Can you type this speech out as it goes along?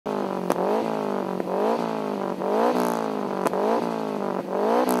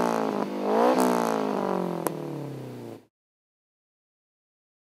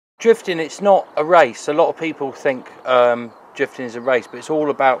Drifting, it's not a race. A lot of people think drifting is a race, but it's all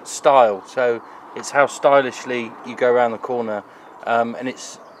about style. So it's how stylishly you go around the corner, and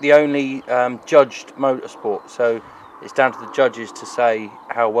it's the only judged motorsport. So it's down to the judges to say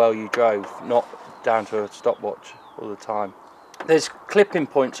how well you drove, not down to a stopwatch all the time. There's clipping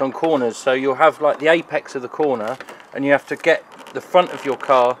points on corners, so you'll have like the apex of the corner, and you have to get the front of your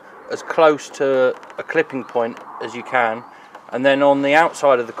car as close to a clipping point as you can, and then on the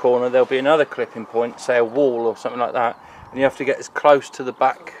outside of the corner there'll be another clipping point, say a wall or something like that, and you have to get as close to the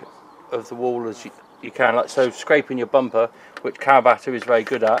back of the wall as you can, like so, scraping your bumper, which Kawabata is very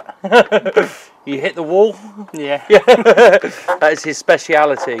good at. You hit the wall? Yeah. That is his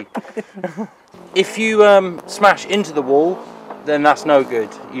speciality. If you smash into the wall, then that's no good.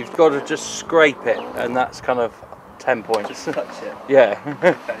 You've got to just scrape it, and that's kind of 10 points. Just touch it? Yeah.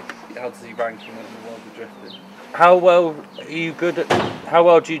 Okay. How does he rank in the world of drifting? How well are you good at, how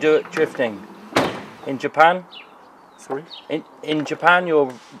well do you do at drifting? In Japan? Sorry? In Japan,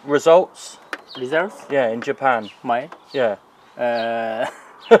 your results? Results? Yeah, in Japan. My? Yeah.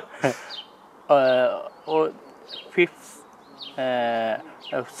 Or fifth, 4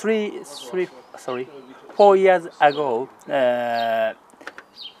 years ago,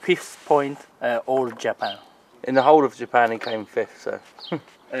 fifth point, all Japan. In the whole of Japan, he came fifth, so.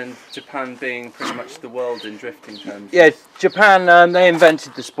 And Japan being pretty much the world in drifting terms. Yeah, Japan, they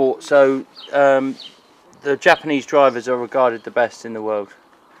invented the sport, so the Japanese drivers are regarded the best in the world.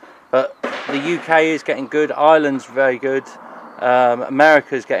 But the UK is getting good, Ireland's very good,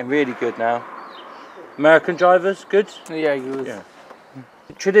 America's getting really good now. American drivers, good? Yeah, good. Yeah.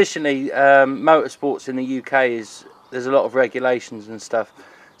 Traditionally, motorsports in the UK there's a lot of regulations and stuff.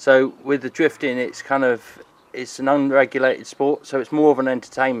 So with the drifting, it's an unregulated sport, so it's more of an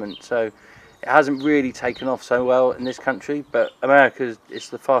entertainment. So it hasn't really taken off so well in this country, but America is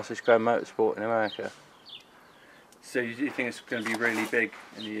the fastest growing motorsport in America. So you think it's going to be really big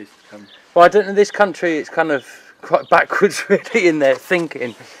in the years to come? Well, I don't know, this country, it's kind of quite backwards really in their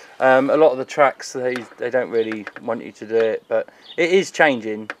thinking. A lot of the tracks, they don't really want you to do it, but it is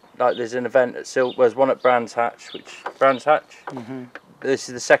changing. Like there's an event at there's one at Brands Hatch, Mm-hmm. This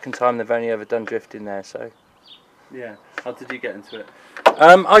is the second time they've only ever done drifting there, so. Yeah. How did you get into it?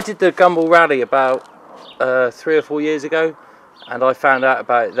 I did the Gumball Rally about 3 or 4 years ago, and I found out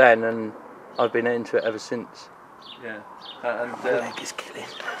about it then, and I've been into it ever since. Yeah. My leg is killing.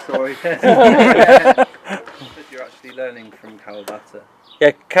 Sorry. You're actually learning from Kawabata.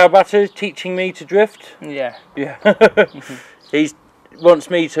 Yeah, Kawabata is teaching me to drift. Yeah. Yeah. He wants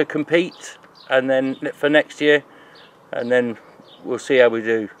me to compete, and then for next year, and then we'll see how we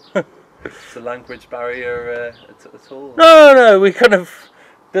do. Is the language barrier at all? No, we kind of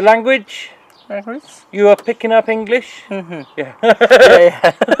the language. Language? You are picking up English. Mm-hmm. Yeah.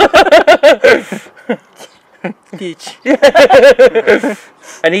 Yeah. Teach.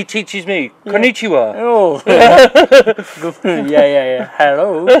 And he teaches me. Konnichiwa. Oh. Yeah.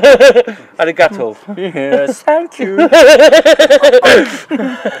 Hello. Arigato. Yes, thank you.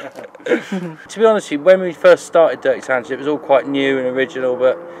 To be honest with you, when we first started Dirty Sanchez, it was all quite new and original,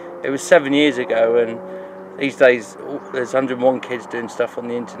 but it was 7 years ago, and these days there's 101 kids doing stuff on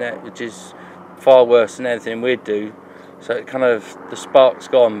the internet, which is far worse than anything we'd do. So it kind of, the spark's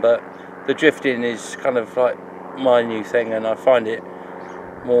gone, but the drifting is kind of like my new thing, and I find it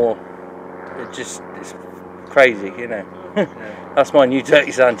more, it's crazy, you know. Yeah. That's my new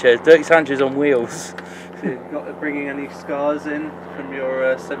Dirty Sanchez. Dirty Sanchez on wheels. So you got bringing any scars in from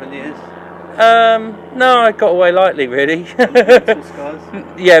your 7 years? No, I got away lightly, really. Mental scars?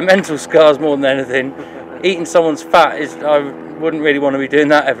 Yeah, mental scars more than anything. Eating someone's fat I wouldn't really want to be doing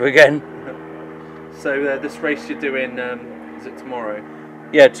that ever again. So this race you're doing, is it tomorrow?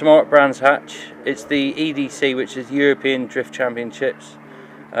 Yeah, tomorrow at Brands Hatch. It's the EDC, which is European Drift Championships.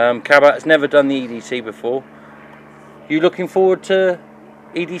 Kawabata's never done the EDC before. You looking forward to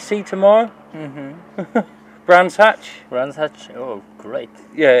EDC tomorrow? Mm-hmm. Brands Hatch? Brands Hatch, oh great.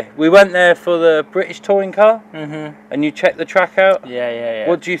 Yeah, we went there for the British touring car, and you checked the track out. Yeah.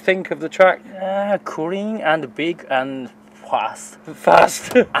 What do you think of the track? Clean and big and fast.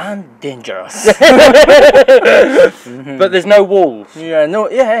 Fast. And dangerous. But there's no walls. Yeah, no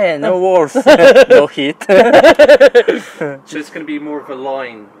walls. No heat. So it's going to be more of a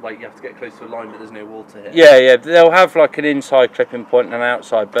line, like you have to get close to a line, but there's no wall to hit. Yeah, they'll have like an inside clipping point and an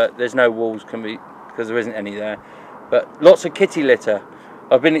outside, but there's no walls, because there isn't any there. But lots of kitty litter.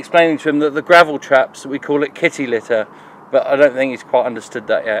 I've been explaining to him that the gravel traps, we call it kitty litter, but I don't think he's quite understood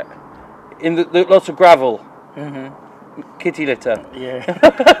that yet. In the lots of gravel. Kitty litter. Yeah.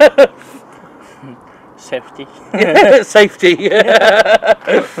 Safety. Safety.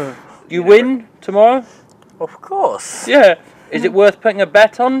 You win tomorrow? Of course. Yeah. Is it worth putting a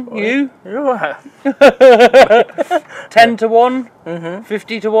bet on you? Yeah. 10 to 1?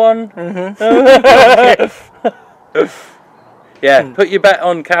 50 to 1? Yeah, put your bet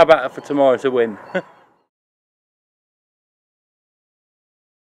on Kawabata for tomorrow to win.